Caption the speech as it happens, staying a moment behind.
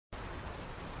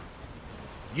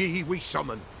Ye we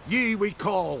summon, ye we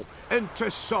call, and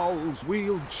to souls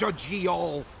we'll judge ye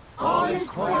all. All is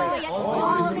quiet,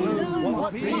 all is gloom,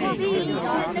 what peace in the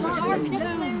darkness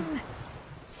loom.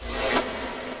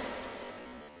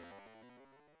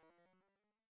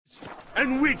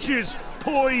 And witches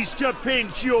poised to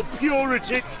pinch your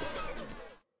purity.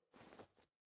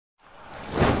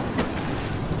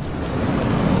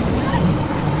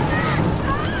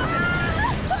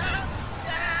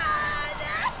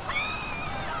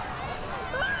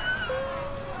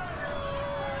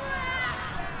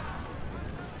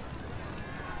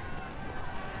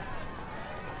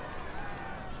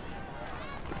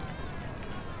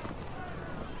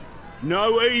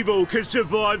 No evil can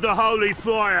survive the holy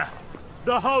fire.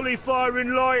 The holy fire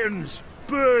enlightens,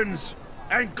 burns,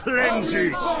 and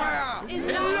cleanses.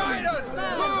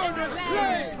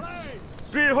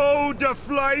 Behold the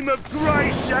flame of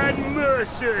grace and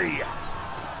mercy.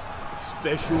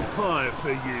 Special fire for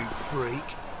you, freak.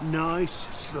 Nice,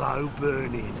 slow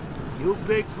burning. You'll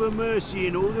beg for mercy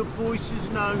in all the voices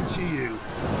known to you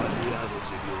by the others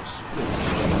of your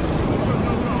species.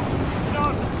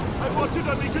 No! I wanted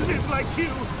only to live like you.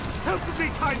 Help me,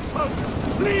 kind folk,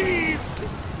 please!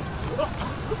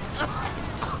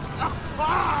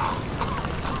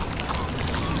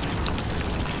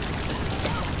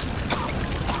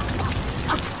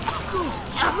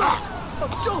 Good slap! A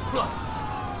Doppler!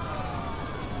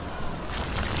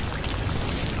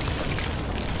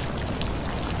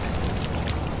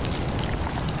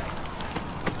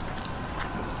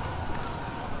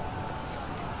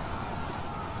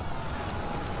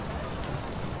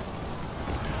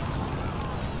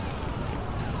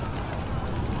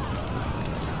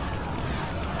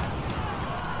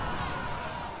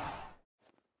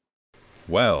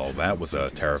 Well, that was a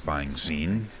terrifying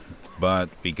scene, but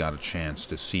we got a chance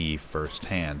to see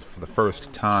firsthand, for the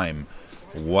first time,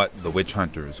 what the witch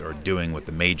hunters are doing with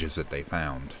the mages that they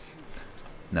found.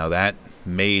 Now that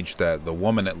mage, that the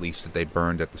woman at least that they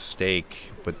burned at the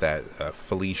stake, but that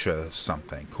Felicia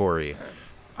something, Corey,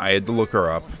 I had to look her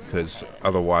up, because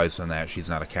otherwise than that, she's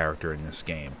not a character in this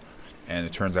game. And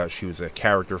it turns out she was a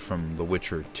character from The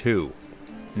Witcher 2.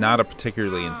 Not a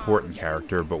particularly important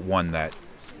character, but one that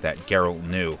Geralt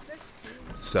knew.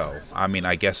 So, I mean,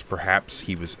 I guess perhaps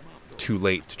he was too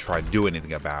late to try to do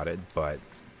anything about it, but...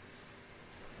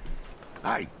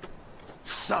 Hey,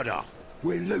 sod off.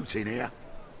 We're looting here.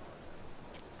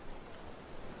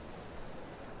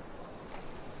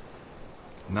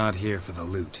 Not here for the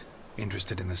loot.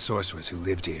 Interested in the sorceress who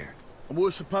lived here. And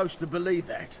we're supposed to believe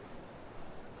that?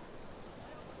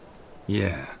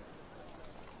 Yeah.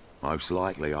 Most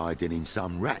likely hiding in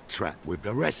some rat trap with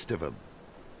the rest of them.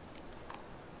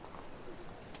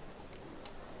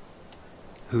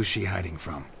 Who's she hiding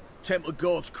from? Temple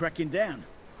guards cracking down.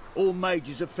 All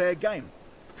mages are fair game.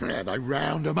 Yeah, they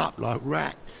round them up like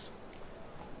rats.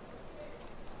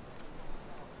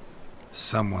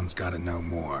 Someone's gotta know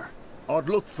more. I'd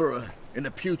look for her in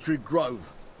the Putrid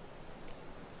Grove.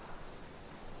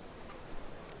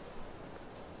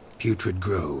 Putrid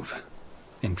Grove.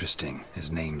 Interesting, as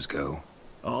names go.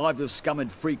 A hive of scum and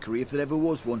freakery if there ever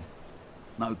was one.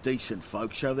 No decent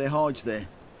folk show their hides there.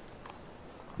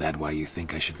 That why you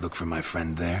think I should look for my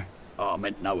friend there? Oh, I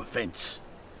meant no offense.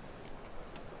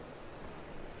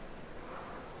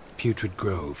 Putrid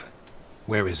Grove.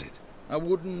 Where is it? I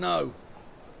wouldn't know.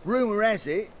 Rumour has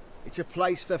it, it's a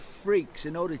place for freaks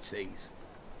and oddities.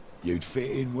 You'd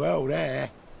fit in well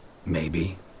there.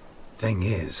 Maybe. Thing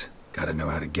is, gotta know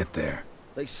how to get there.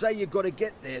 They say you gotta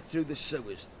get there through the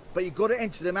sewers, but you gotta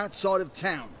enter them outside of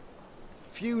town.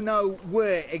 Few know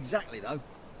where exactly, though.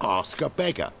 Ask a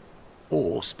beggar.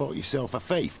 Or spot yourself a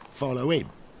thief, follow him.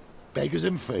 Beggars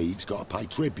and thieves gotta pay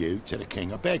tribute to the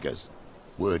king of beggars.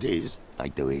 Word is, they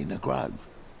do it in the grove.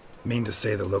 Mean to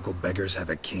say the local beggars have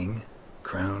a king?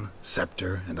 Crown,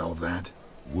 scepter, and all that?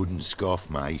 Wouldn't scoff,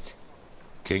 mate.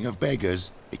 King of beggars,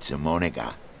 it's a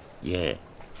moniker. Yeah,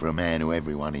 for a man who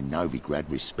everyone in Novigrad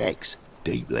respects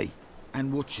deeply.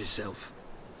 And watch yourself.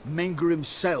 Menger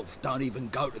himself don't even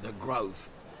go to the grove.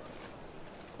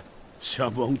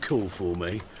 Someone call for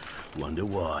me. Wonder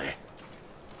why.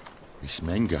 It's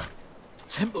Menger.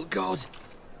 Temple guard.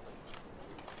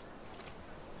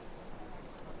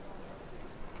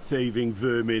 Thieving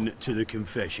vermin to the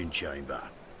confession chamber.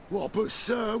 What, but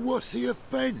sir, what's the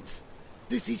offence?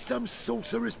 This is some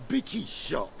sorceress bitch's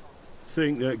shop.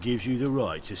 Think that gives you the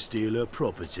right to steal her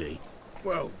property?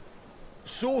 Well,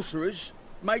 sorcerers,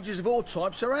 mages of all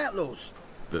types are outlaws.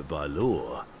 But by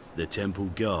law, the temple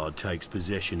guard takes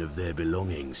possession of their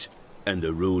belongings. And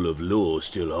the rule of law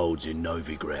still holds in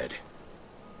Novigrad.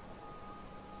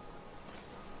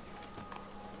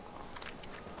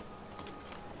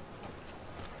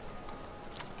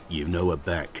 You know a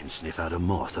bat can sniff out a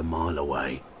moth a mile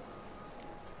away.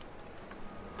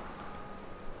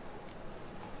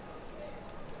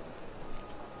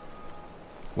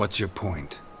 What's your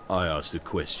point? I ask the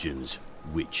questions,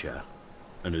 Witcher.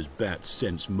 And as bats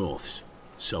sense moths,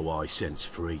 so I sense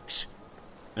freaks.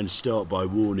 And start by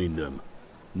warning them,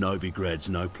 Novigrad's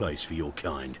no place for your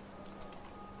kind.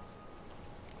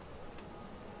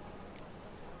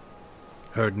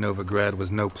 Heard Novigrad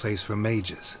was no place for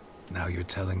mages. Now you're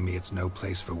telling me it's no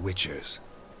place for witchers.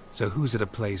 So who's it a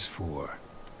place for?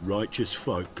 Righteous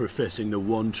folk professing the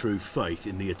one true faith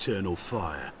in the eternal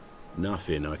fire.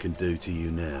 Nothing I can do to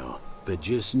you now, but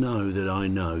just know that I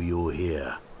know you're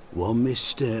here. One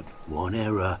misstep, one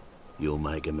error, you'll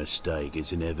make a mistake,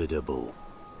 it's inevitable.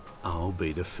 I'll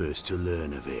be the first to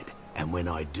learn of it, and when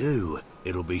I do,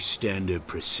 it'll be standard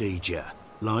procedure.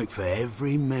 Like for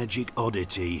every magic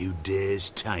oddity who dares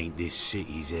taint this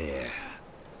city's air.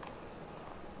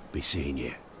 Be seeing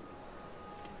you.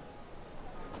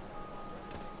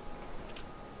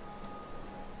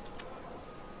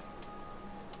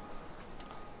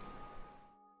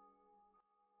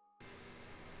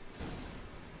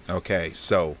 Okay,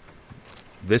 so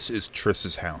this is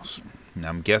Triss's house. Now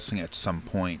I'm guessing at some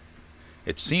point,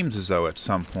 it seems as though at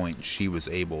some point she was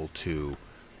able to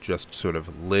just sort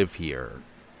of live here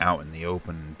out in the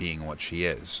open being what she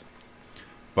is.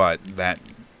 But that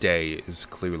day is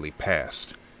clearly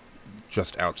past.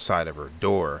 Just outside of her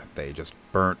door, they just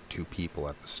burnt 2 people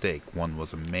at the stake. One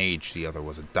was a mage, the other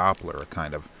was a Doppler, a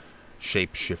kind of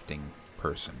shape-shifting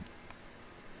person.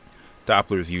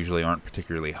 Dopplers usually aren't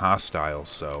particularly hostile,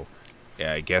 so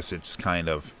yeah, I guess it's kind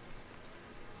of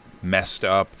messed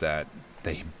up that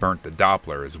they burnt the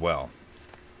Doppler as well.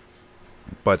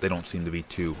 But they don't seem to be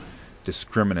too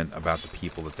discriminant about the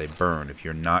people that they burn. If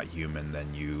you're not human,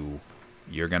 then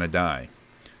you're gonna die.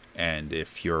 And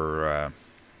if you're a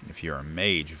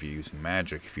mage, if you're using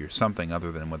magic, if you're something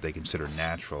other than what they consider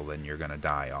natural, then you're gonna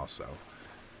die also.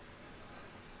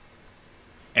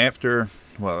 After,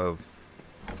 well,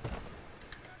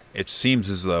 it seems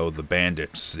as though the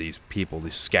bandits, these people,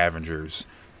 these scavengers,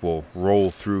 will roll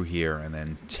through here and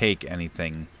then take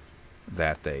anything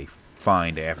that they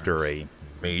find after a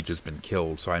mage has been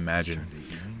killed. So I imagine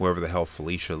wherever the hell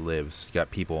Felicia lives, you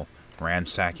got people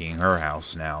ransacking her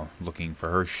house now, looking for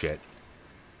her shit.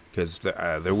 Because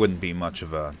there wouldn't be much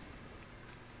of a...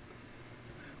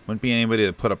 Wouldn't be anybody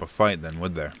to put up a fight then,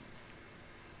 would there?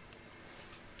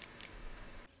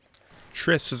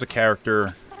 Triss is a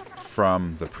character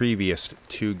from the previous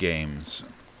 2 games,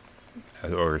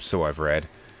 or so I've read.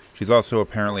 She's also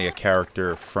apparently a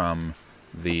character from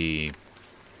the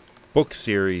book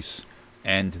series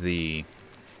and the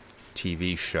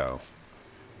TV show,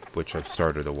 which I've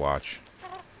started to watch.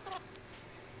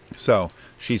 So,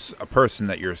 she's a person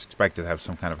that you're expected to have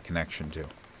some kind of connection to.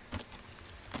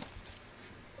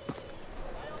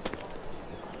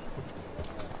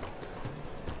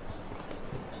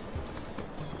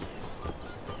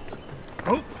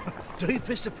 Oh,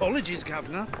 deepest apologies,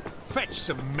 Governor. Fetch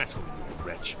some metal, you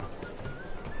wretch.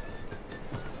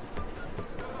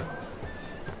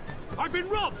 I've been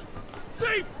robbed!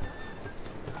 Thief!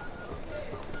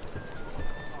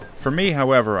 For me,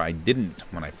 however, I didn't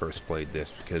when I first played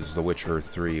this, because The Witcher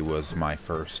 3 was my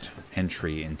first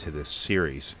entry into this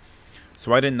series.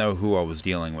 So I didn't know who I was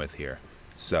dealing with here.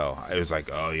 So I was like,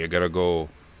 oh, you gotta go...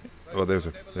 Oh, there's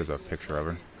a picture of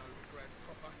her.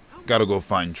 Gotta go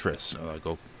find Triss. I'm like,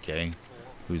 okay,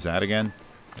 who's that again?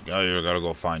 Like, oh, you gotta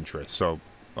go find Triss. So,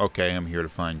 okay, I'm here to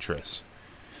find Triss.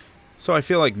 So I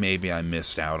feel like maybe I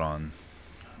missed out on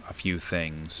a few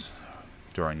things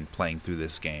during playing through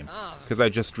this game, because I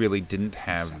just really didn't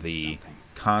have the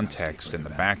context and the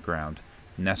background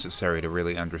necessary to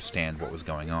really understand what was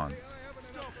going on.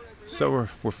 So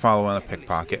we're following a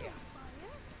pickpocket.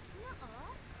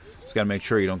 Just gotta make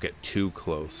sure you don't get too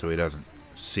close so he doesn't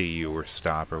see you or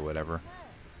stop or whatever.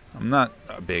 I'm not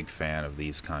a big fan of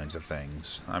these kinds of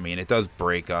things. I mean, it does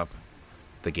break up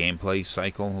the gameplay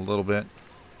cycle a little bit,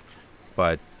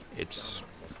 but it's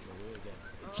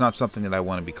not something that I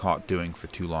want to be caught doing for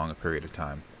too long a period of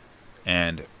time.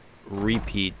 And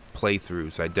repeat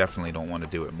playthroughs, I definitely don't want to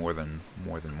do it more than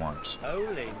once.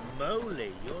 Holy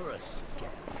moly, you're a scam.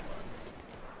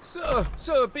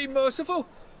 Sir, be merciful.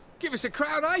 Give us a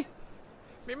crown, eh?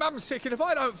 Me mum's sick, and if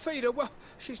I don't feed her, well,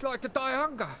 she's like to die of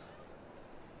hunger.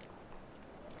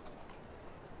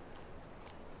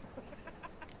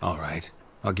 All right,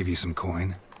 I'll give you some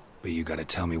coin, but you gotta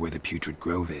tell me where the Putrid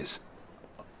Grove is.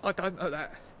 I don't know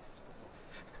that.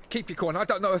 Keep your coin, I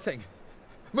don't know a thing.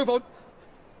 Move on.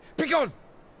 Be gone!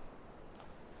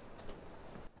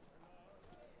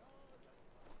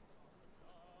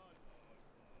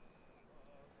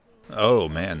 Oh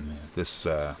man, this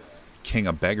king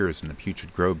of beggars in the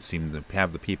Putrid Grove seemed to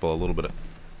have the people a little bit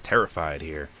terrified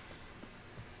here.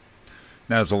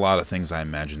 Now, there's a lot of things I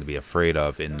imagine to be afraid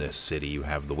of in this city. You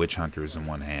have the witch hunters in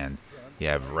one hand, you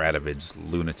have Radovid's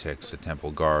lunatics, the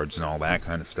temple guards, and all that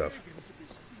kind of stuff.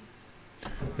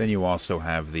 Then you also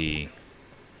have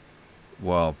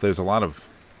well, there's a lot of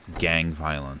gang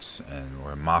violence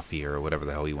or mafia or whatever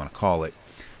the hell you want to call it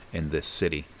in this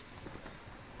city.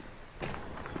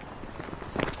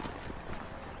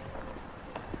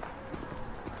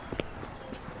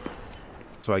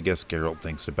 So I guess Geralt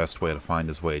thinks the best way to find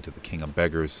his way to the King of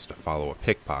Beggars is to follow a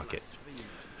pickpocket.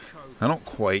 I don't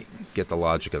quite get the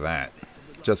logic of that.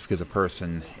 Just because a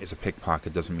person is a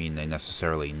pickpocket doesn't mean they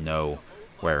necessarily know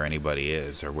where anybody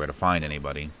is or where to find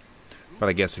anybody. But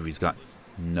I guess if he's got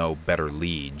no better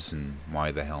leads, then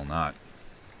why the hell not?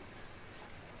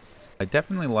 I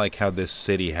definitely like how this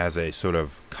city has a sort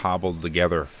of cobbled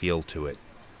together feel to it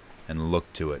and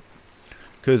look to it.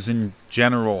 Because in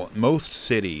general, most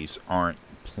cities aren't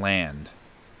planned,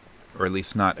 or at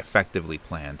least not effectively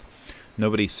planned.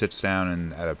 Nobody sits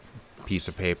down at a piece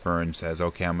of paper and says,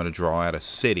 okay, I'm going to draw out a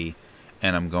city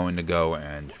and I'm going to go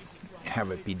and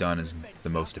have it be done as the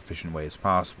most efficient way as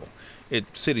possible.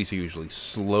 Cities are usually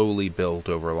slowly built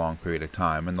over a long period of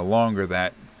time, and the longer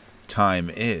that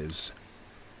time is,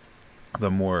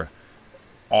 the more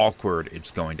awkward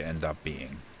it's going to end up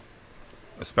being.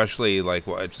 Especially,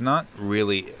 it's not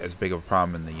really as big of a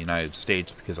problem in the United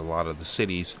States because a lot of the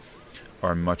cities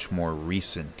are much more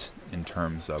recent in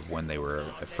terms of when they were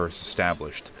first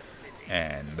established,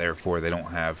 and therefore they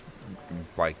don't have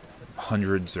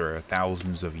hundreds or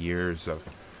thousands of years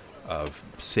of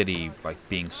city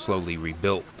being slowly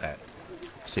rebuilt that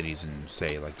cities in,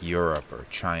 say, Europe or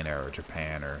China or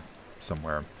Japan or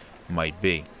somewhere might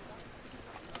be.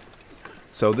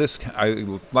 So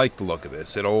I like the look of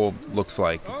this. It all looks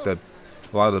like a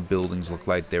lot of the buildings look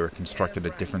like they were constructed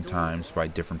at different times by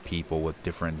different people with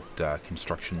different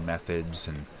construction methods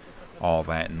and all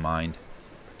that in mind.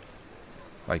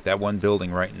 Like that one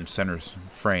building right in center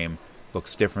frame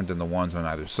looks different than the ones on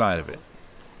either side of it.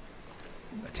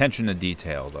 Attention to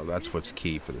detail, though, that's what's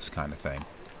key for this kind of thing.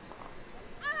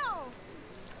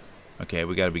 Okay,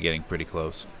 we gotta be getting pretty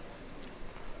close.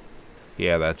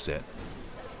 Yeah, that's it.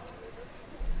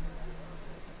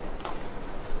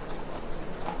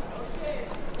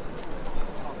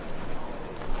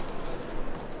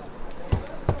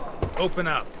 Open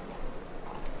up.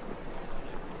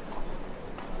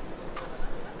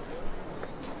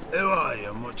 Who are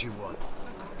you and what do you want?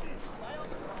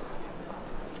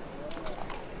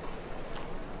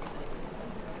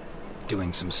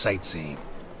 Doing some sightseeing.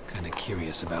 Kinda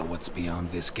curious about what's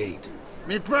beyond this gate.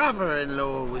 My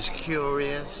brother-in-law was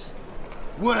curious.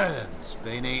 Worms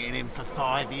been eating him for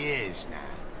 5 years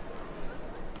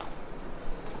now.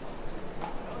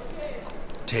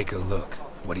 Take a look.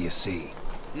 What do you see?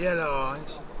 Yellow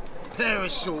eyes, pair of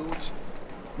swords,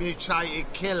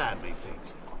 mutated killer,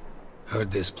 methinks.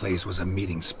 Heard this place was a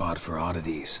meeting spot for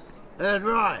oddities. Heard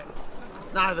right.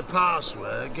 Know the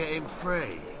password, get him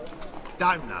free.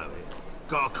 Don't know it.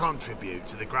 Gotta contribute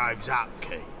to the Grove's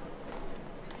upkeep.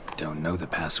 Don't know the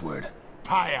password.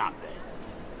 Pay up then.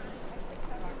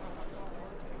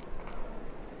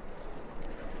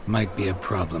 Might be a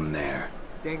problem there.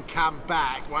 Then come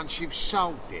back once you've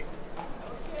solved it.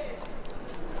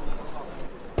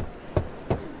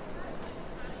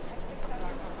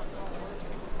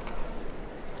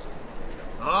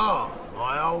 Oh,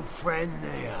 my old friend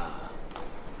here.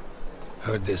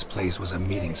 Heard this place was a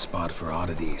meeting spot for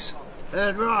oddities.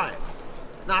 Heard right.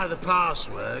 Know the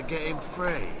password, get him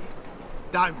free.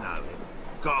 Don't know it.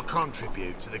 Gotta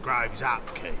contribute to the Grove's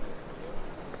upkeep.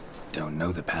 Don't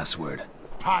know the password.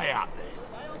 Pay up then.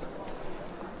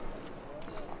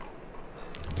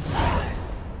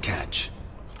 Catch.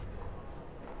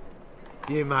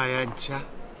 You may enter.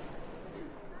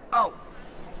 Oh,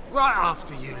 right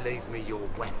after you leave me your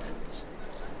weapons.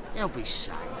 They'll be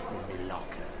safe in my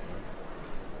locker.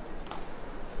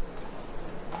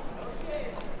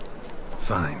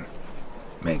 Fine.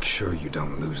 Make sure you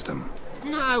don't lose them.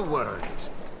 No worries.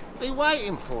 Be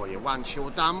waiting for you once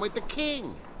you're done with the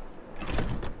king.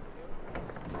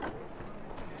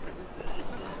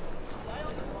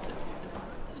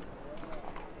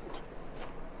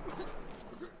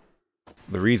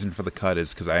 The reason for the cut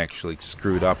is because I actually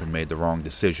screwed up and made the wrong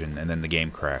decision, and then the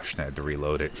game crashed and I had to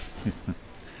reload it.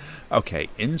 Okay,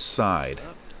 inside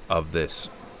of this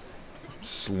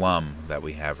slum that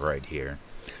we have right here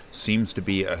seems to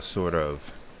be a sort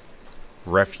of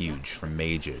refuge for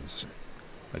mages.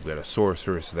 Like, we got a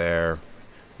sorceress there.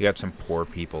 We got some poor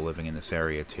people living in this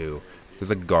area too. There's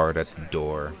a guard at the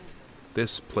door.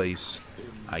 This place,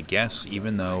 I guess,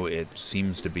 even though it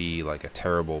seems to be like a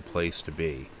terrible place to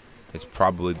be, it's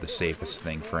probably the safest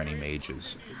thing for any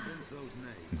mages.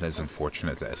 As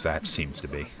unfortunate as that seems to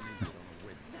be.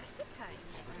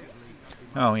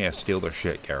 Oh yeah, steal their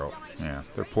shit, Geralt. Yeah,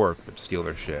 they're poor, but steal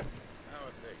their shit.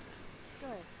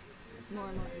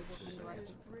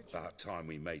 About time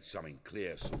we made something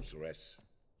clear, sorceress.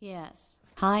 Yes,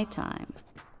 high time.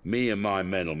 Me and my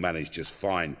men'll manage just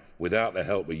fine without the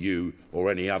help of you or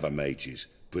any other mages.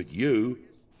 But you,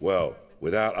 well,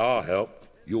 without our help,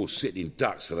 you're sitting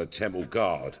ducks for the temple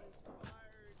guard.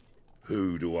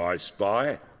 Who do I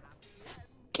spy?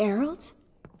 Geralt?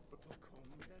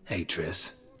 Hey,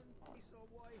 Triss.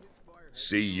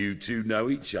 See you two know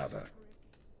each other.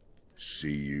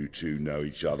 See you two know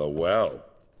each other well.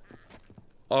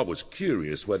 I was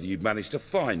curious whether you'd managed to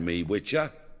find me,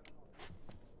 Witcher.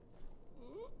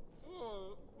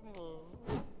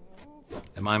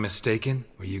 Am I mistaken,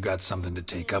 or you got something to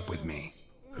take up with me?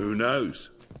 Who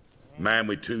knows? Man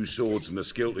with two swords and the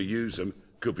skill to use them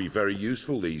could be very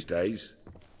useful these days.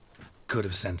 Could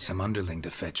have sent some underling to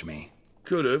fetch me.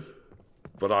 Could have,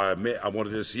 but I admit I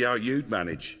wanted to see how you'd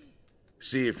manage.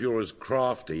 See if you're as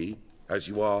crafty as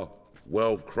you are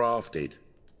well-crafted.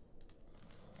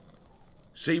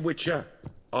 See, Witcher,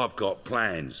 I've got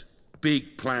plans.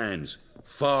 Big plans.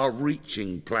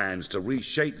 Far-reaching plans to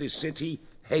reshape this city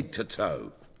head to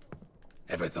toe.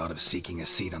 Ever thought of seeking a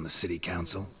seat on the city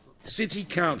council? City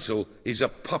Council is a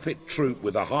puppet troupe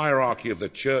with the hierarchy of the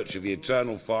Church of the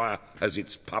Eternal Fire as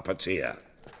its puppeteer.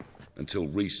 Until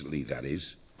recently, that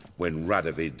is, when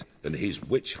Radovid and his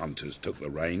witch hunters took the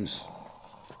reins.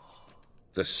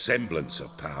 The semblance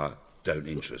of power don't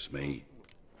interest me.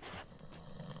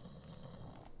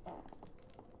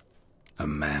 A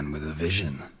man with a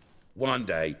vision. One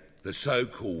day, the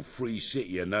so-called free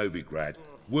city of Novigrad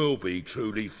will be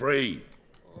truly free.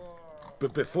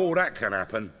 But before that can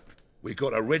happen, we got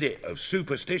to rid it of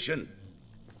superstition.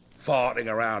 Farting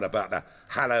around about the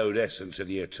hallowed essence of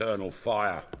the eternal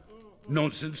fire.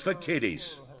 Nonsense for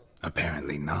kiddies.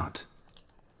 Apparently not.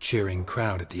 Cheering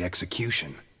crowd at the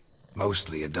execution.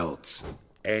 Mostly adults.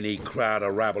 Any crowd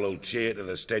of rabble will cheer to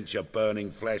the stench of burning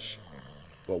flesh.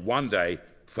 But one day,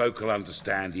 folk will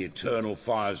understand the eternal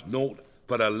fire's naught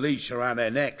but a leash around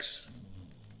their necks.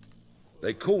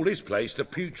 They call this place the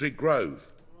Putrid Grove.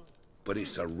 But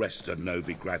it's the rest of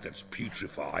Novigrad that's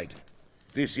putrefied.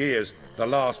 This here's the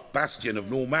last bastion of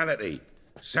normality,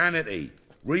 sanity,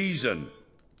 reason.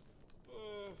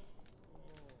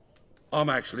 I'm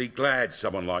actually glad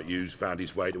someone like you's found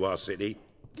his way to our city.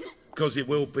 Because it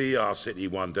will be our city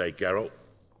one day, Geralt.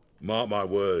 Mark my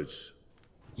words.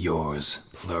 Yours,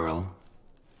 plural?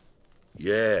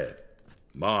 Yeah,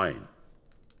 mine.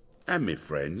 And me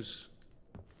friends.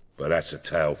 But that's a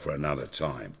tale for another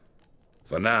time.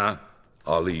 For now,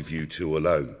 I'll leave you two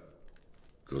alone.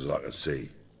 Because I can see,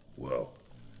 well,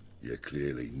 you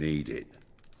clearly need it.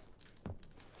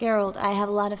 Geralt, I have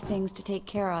a lot of things to take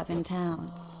care of in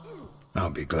town. I'll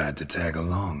be glad to tag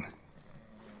along.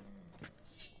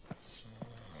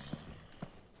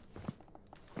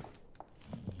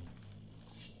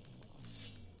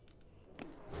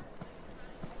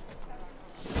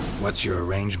 What's your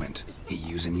arrangement? He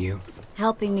using you?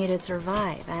 Helping me to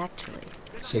survive, actually.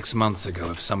 6 months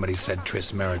ago, if somebody said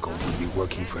Triss Marigold would be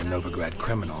working for a Novigrad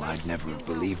criminal, I'd never have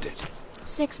believed it.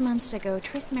 6 months ago,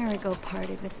 Triss Marigold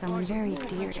parted with someone very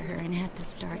dear to her and had to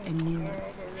start anew.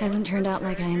 Hasn't turned out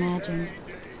like I imagined.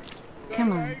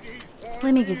 Come on,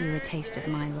 let me give you a taste of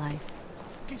my life.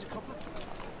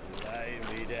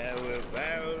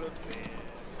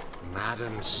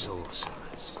 Madam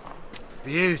Sorceress.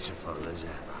 Beautiful as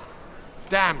ever.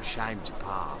 Damn shame to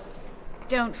part.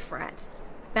 Don't fret.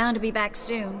 Bound to be back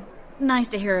soon. Nice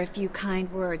to hear a few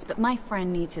kind words, but my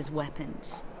friend needs his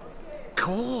weapons.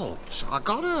 Course, I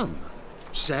got 'em.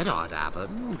 Said I'd have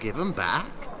 'em and give 'em back.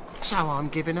 So I'm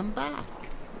giving 'em back.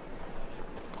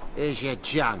 Here's your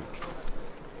junk.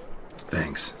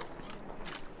 Thanks.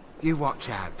 You watch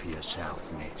out for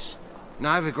yourself, miss.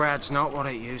 Novigrad's not what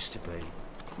it used to be.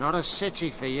 Not a city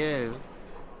for you.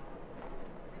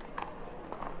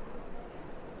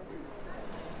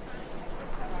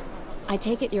 I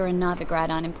take it you're in Novigrad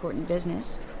on important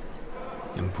business.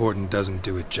 Important doesn't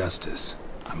do it justice.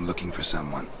 I'm looking for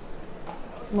someone.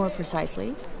 More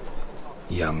precisely?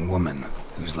 Young woman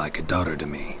who's like a daughter to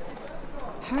me.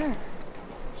 Her?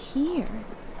 Here?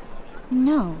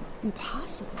 No,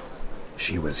 impossible.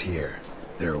 She was here.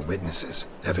 There are witnesses,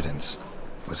 evidence.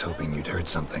 Was hoping you'd heard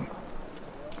something.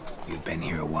 You've been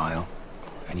here a while.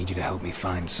 I need you to help me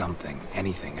find something,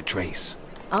 anything, a trace.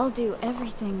 I'll do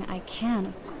everything I can,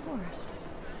 of course.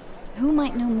 Who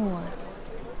might know more?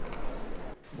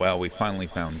 Well, we finally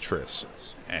found Triss,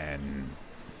 and,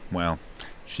 well,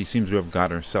 she seems to have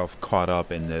got herself caught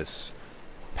up in this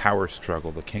power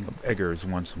struggle. The King of Beggars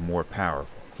wants more power.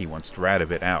 He wants to rat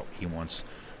it out. He wants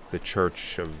the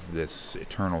Church of this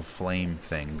eternal flame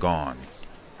thing gone.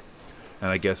 And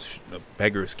I guess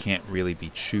beggars can't really be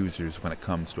choosers when it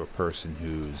comes to a person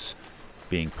who's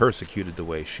being persecuted the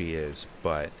way she is,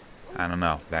 but I don't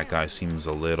know. That guy seems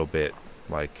a little bit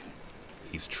like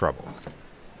he's trouble.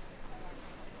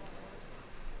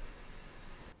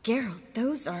 Geralt,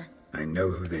 those are... I know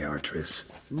who they are, Triss.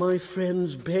 My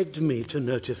friends begged me to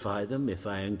notify them if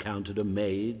I encountered a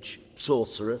mage,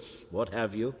 sorceress, what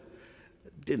have you.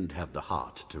 Didn't have the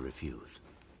heart to refuse.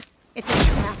 It's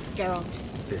a trap,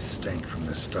 Geralt. This stank from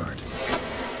the start.